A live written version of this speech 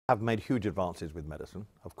have made huge advances with medicine,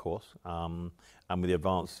 of course, and with the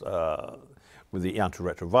advance with the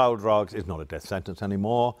antiretroviral drugs, it's not a death sentence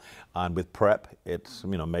anymore, and with PrEP, it's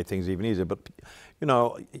made things even easier. But when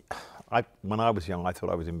I was young, I thought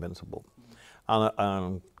I was invincible,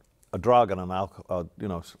 and a drug and an alcohol,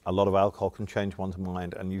 a lot of alcohol can change one's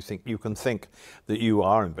mind, and you can think that you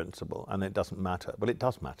are invincible, and it doesn't matter, but it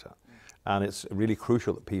does matter, and it's really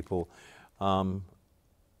crucial that people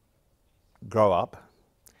grow up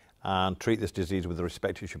and treat this disease with the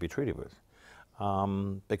respect it should be treated with,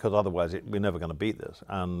 because otherwise we're never going to beat this.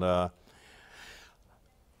 And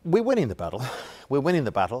we're winning the battle. We're winning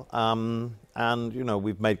the battle, and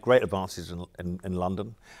we've made great advances in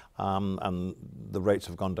London, and the rates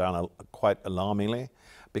have gone down quite alarmingly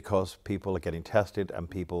because people are getting tested and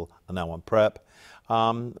people are now on PrEP.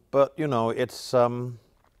 But it's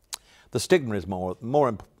the stigma is more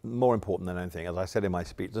important than anything. As I said in my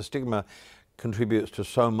speech, the stigma contributes to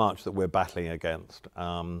so much that we're battling against.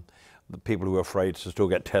 The people who are afraid to still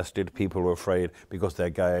get tested, people who are afraid because they're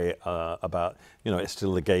gay about, it's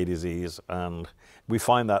still the gay disease. And we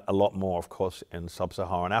find that a lot more, of course, in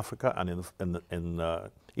sub-Saharan Africa and in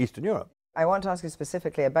Eastern Europe. I want to ask you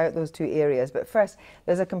specifically about those two areas, but first,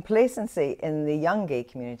 there's a complacency in the young gay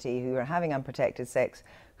community who are having unprotected sex,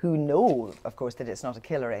 who know, of course, that it's not a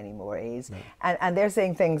killer anymore, AIDS, no. and they're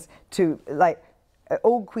saying things to, like,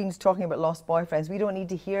 old queens talking about lost boyfriends. We don't need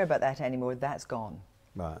to hear about that anymore. That's gone.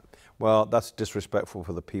 Right. Well, that's disrespectful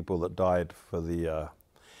for the people that died for the,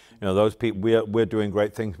 those people. We're doing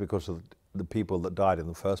great things because of the people that died in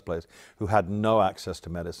the first place, who had no access to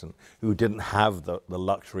medicine, who didn't have the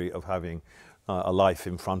luxury of having a life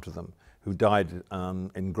in front of them, who died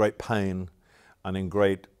in great pain and in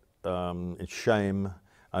great shame,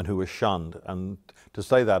 and who were shunned. And to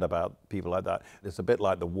say that about people like that, it's a bit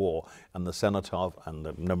like the war and the cenotaph and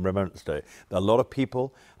the Remembrance Day. A lot of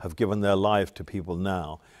people have given their life to people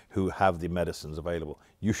now who have the medicines available.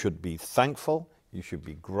 You should be thankful, you should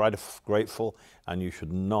be grateful, and you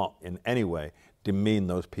should not in any way demean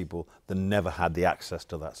those people that never had the access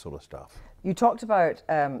to that sort of stuff. You talked about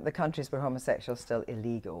the countries where homosexual is still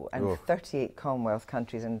illegal, and 38 Commonwealth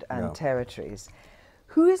countries and territories.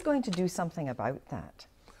 Who is going to do something about that?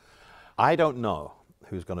 I don't know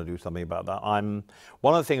who's going to do something about that.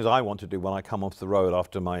 One of the things I want to do when I come off the road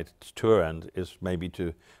after my tour ends is maybe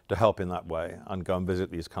to help in that way and go and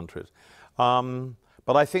visit these countries.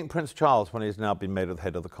 But I think Prince Charles, when he's now been made the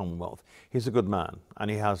head of the Commonwealth, he's a good man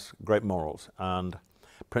and he has great morals. And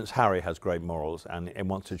Prince Harry has great morals and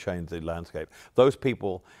wants to change the landscape. Those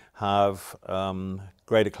people have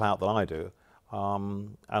greater clout than I do.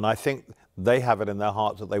 And I think they have it in their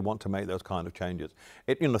hearts that they want to make those kind of changes.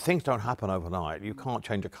 Things don't happen overnight. You can't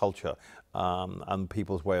change a culture and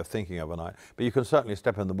people's way of thinking overnight. But you can certainly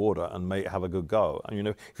step in the water and have a good go. And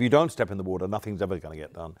if you don't step in the water, nothing's ever going to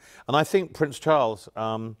get done. And I think Prince Charles,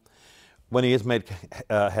 when he is made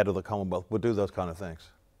head of the Commonwealth, will do those kind of things.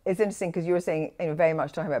 It's interesting because you were saying, very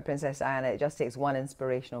much talking about Princess Diana, it just takes one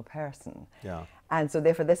inspirational person. Yeah. And so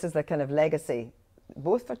therefore this is the kind of legacy,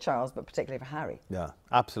 both for Charles, but particularly for Harry. Yeah,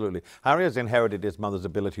 absolutely. Harry has inherited his mother's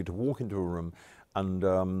ability to walk into a room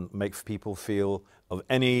and make people feel of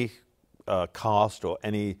any caste or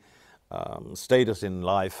any status in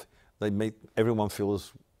life. They make everyone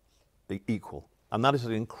feels equal, and that is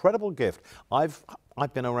an incredible gift. I've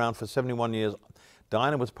been around for 71 years.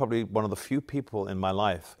 Diana was probably one of the few people in my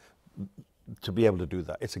life to be able to do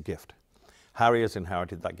that. It's a gift. Harry has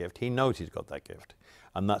inherited that gift. He knows he's got that gift.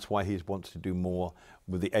 And that's why he wants to do more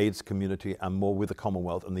with the AIDS community and more with the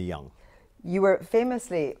Commonwealth and the young. You were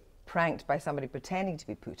famously pranked by somebody pretending to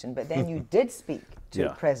be Putin, but then you did speak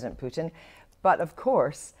to President Putin. But of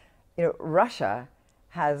course, Russia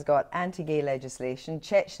has got anti-gay legislation.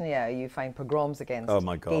 Chechnya, you find pogroms against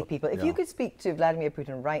gay people. If you could speak to Vladimir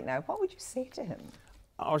Putin right now, what would you say to him?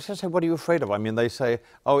 I was just saying, what are you afraid of? I mean, they say,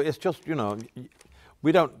 oh, it's just,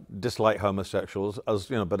 we don't dislike homosexuals,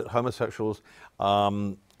 but homosexuals,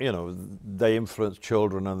 they influence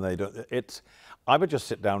children and they don't. I would just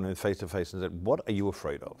sit down face to face and say, what are you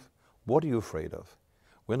afraid of? What are you afraid of?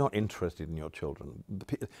 We're not interested in your children.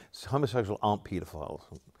 Homosexuals aren't paedophiles.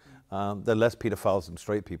 They're less paedophiles than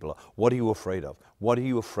straight people are. What are you afraid of? What are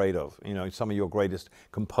you afraid of? Some of your greatest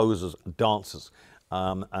composers, dancers,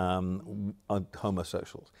 are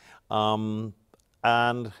homosexuals. And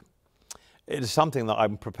it is something that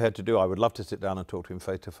I'm prepared to do. I would love to sit down and talk to him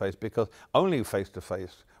face to face, because only face to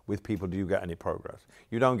face with people do you get any progress.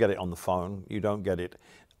 You don't get it on the phone. You don't get it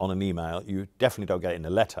on an email. You definitely don't get it in a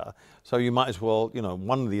letter. So you might as well,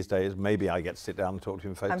 one of these days, maybe I get to sit down and talk to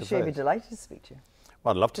him face to face. I'm sure he'd be delighted to speak to you.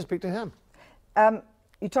 Well, I'd love to speak to him.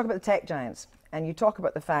 You talk about the tech giants. and you talk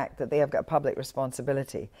about the fact that they have got a public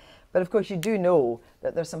responsibility. But of course, you do know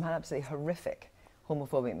that there's some absolutely horrific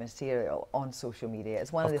homophobic material on social media.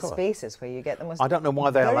 It's one of the spaces where you get the most. I don't know why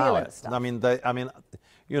they allow it. Stuff. I mean,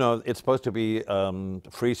 you know, it's supposed to be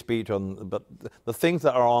free speech, but the things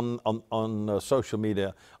that are on social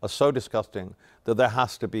media are so disgusting that there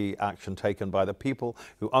has to be action taken by the people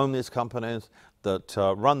who own these companies, that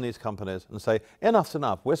run these companies, and say, enough's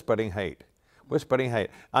enough. We're spreading hate. We're spreading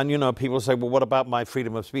hate. And you know, people say, well, what about my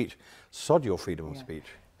freedom of speech? Sod your freedom of speech.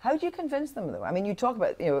 How do you convince them, though? I mean, you talk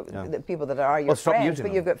about, you know, the people that are your friends,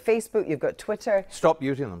 but you've got Facebook, you've got Twitter. Stop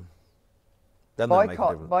using them. Then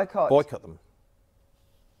boycott them.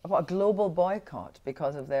 What, a global boycott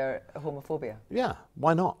because of their homophobia? Yeah,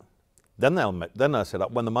 why not? Then they'll sit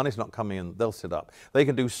up. When the money's not coming in, they'll sit up. They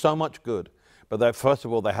can do so much good, but first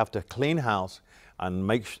of all, they have to clean house and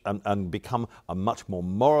and become a much more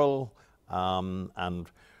moral and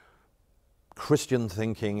Christian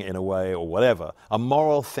thinking, in a way, or whatever, a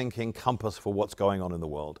moral thinking compass for what's going on in the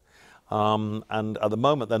world. And at the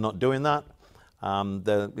moment, they're not doing that.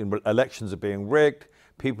 Elections are being rigged.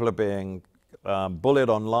 People are being bullied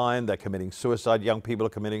online. They're committing suicide. Young people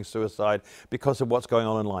are committing suicide because of what's going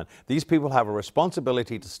on online. These people have a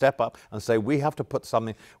responsibility to step up and say, we have to put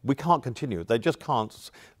something, we can't continue. They just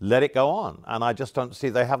can't let it go on. And I just don't see,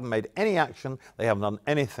 they haven't made any action. They haven't done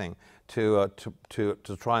anything to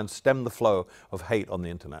try and stem the flow of hate on the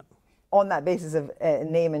internet. On that basis of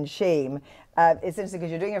name and shame, it's interesting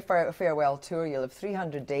because you're doing a farewell tour. You'll have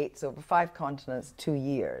 300 dates over 5 continents, 2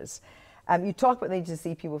 years. You talk about the need to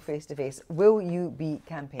see people face to face. Will you be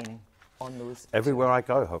campaigning on those? Everywhere I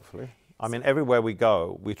go, hopefully. I mean, everywhere we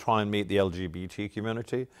go, we try and meet the LGBT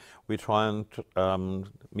community. We try and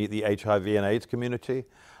meet the HIV and AIDS community,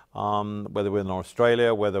 whether we're in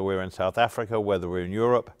Australia, whether we're in South Africa, whether we're in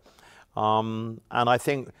Europe. And I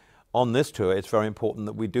think on this tour, it's very important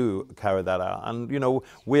that we do carry that out. And, you know,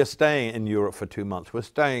 we're staying in Europe for 2 months. We're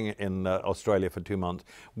staying in Australia for 2 months.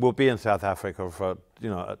 We'll be in South Africa for,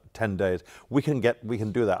 10 days. We can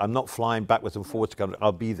do that. I'm not flying backwards and forwards to go.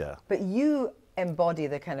 I'll be there. But you embody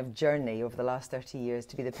the kind of journey over the last 30 years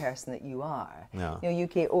to be the person that you are. Yeah. You know,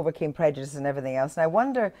 UK overcame prejudice and everything else. And I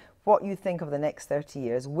wonder what you think of the next 30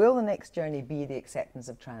 years. Will the next journey be the acceptance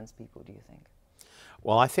of trans people, do you think?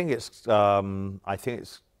 Well, I think it's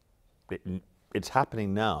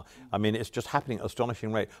happening now. I mean, it's just happening at an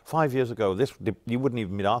astonishing rate. 5 years ago, you wouldn't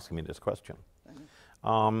even be asking me this question.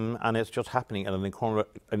 And it's just happening at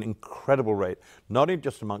an incredible rate, not even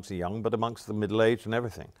just amongst the young, but amongst the middle-aged and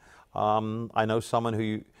everything. I know someone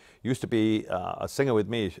who used to be a singer with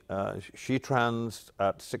me. She trans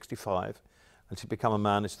at 65, and she's become a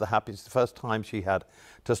man. It's the happiest, the first time she had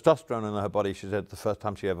testosterone in her body. She said the first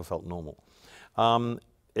time she ever felt normal.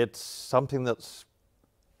 It's something that's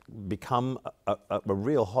become a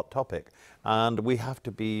real hot topic, and we have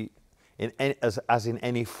to be, as in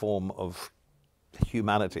any form of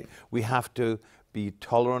humanity, we have to be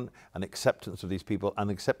tolerant and acceptance of these people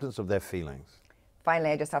and acceptance of their feelings.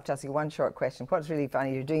 Finally, I just have to ask you one short question. What's really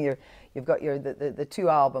funny, you've got the 2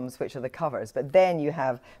 albums which are the covers, but then you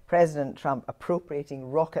have President Trump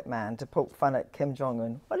appropriating Rocket Man to poke fun at Kim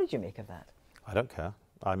Jong-un. What did you make of that? I don't care.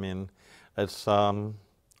 I mean, it's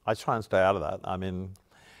I try and stay out of that. I mean,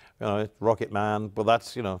 Rocket Man, well,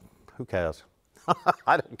 that's, who cares?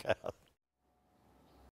 I don't care.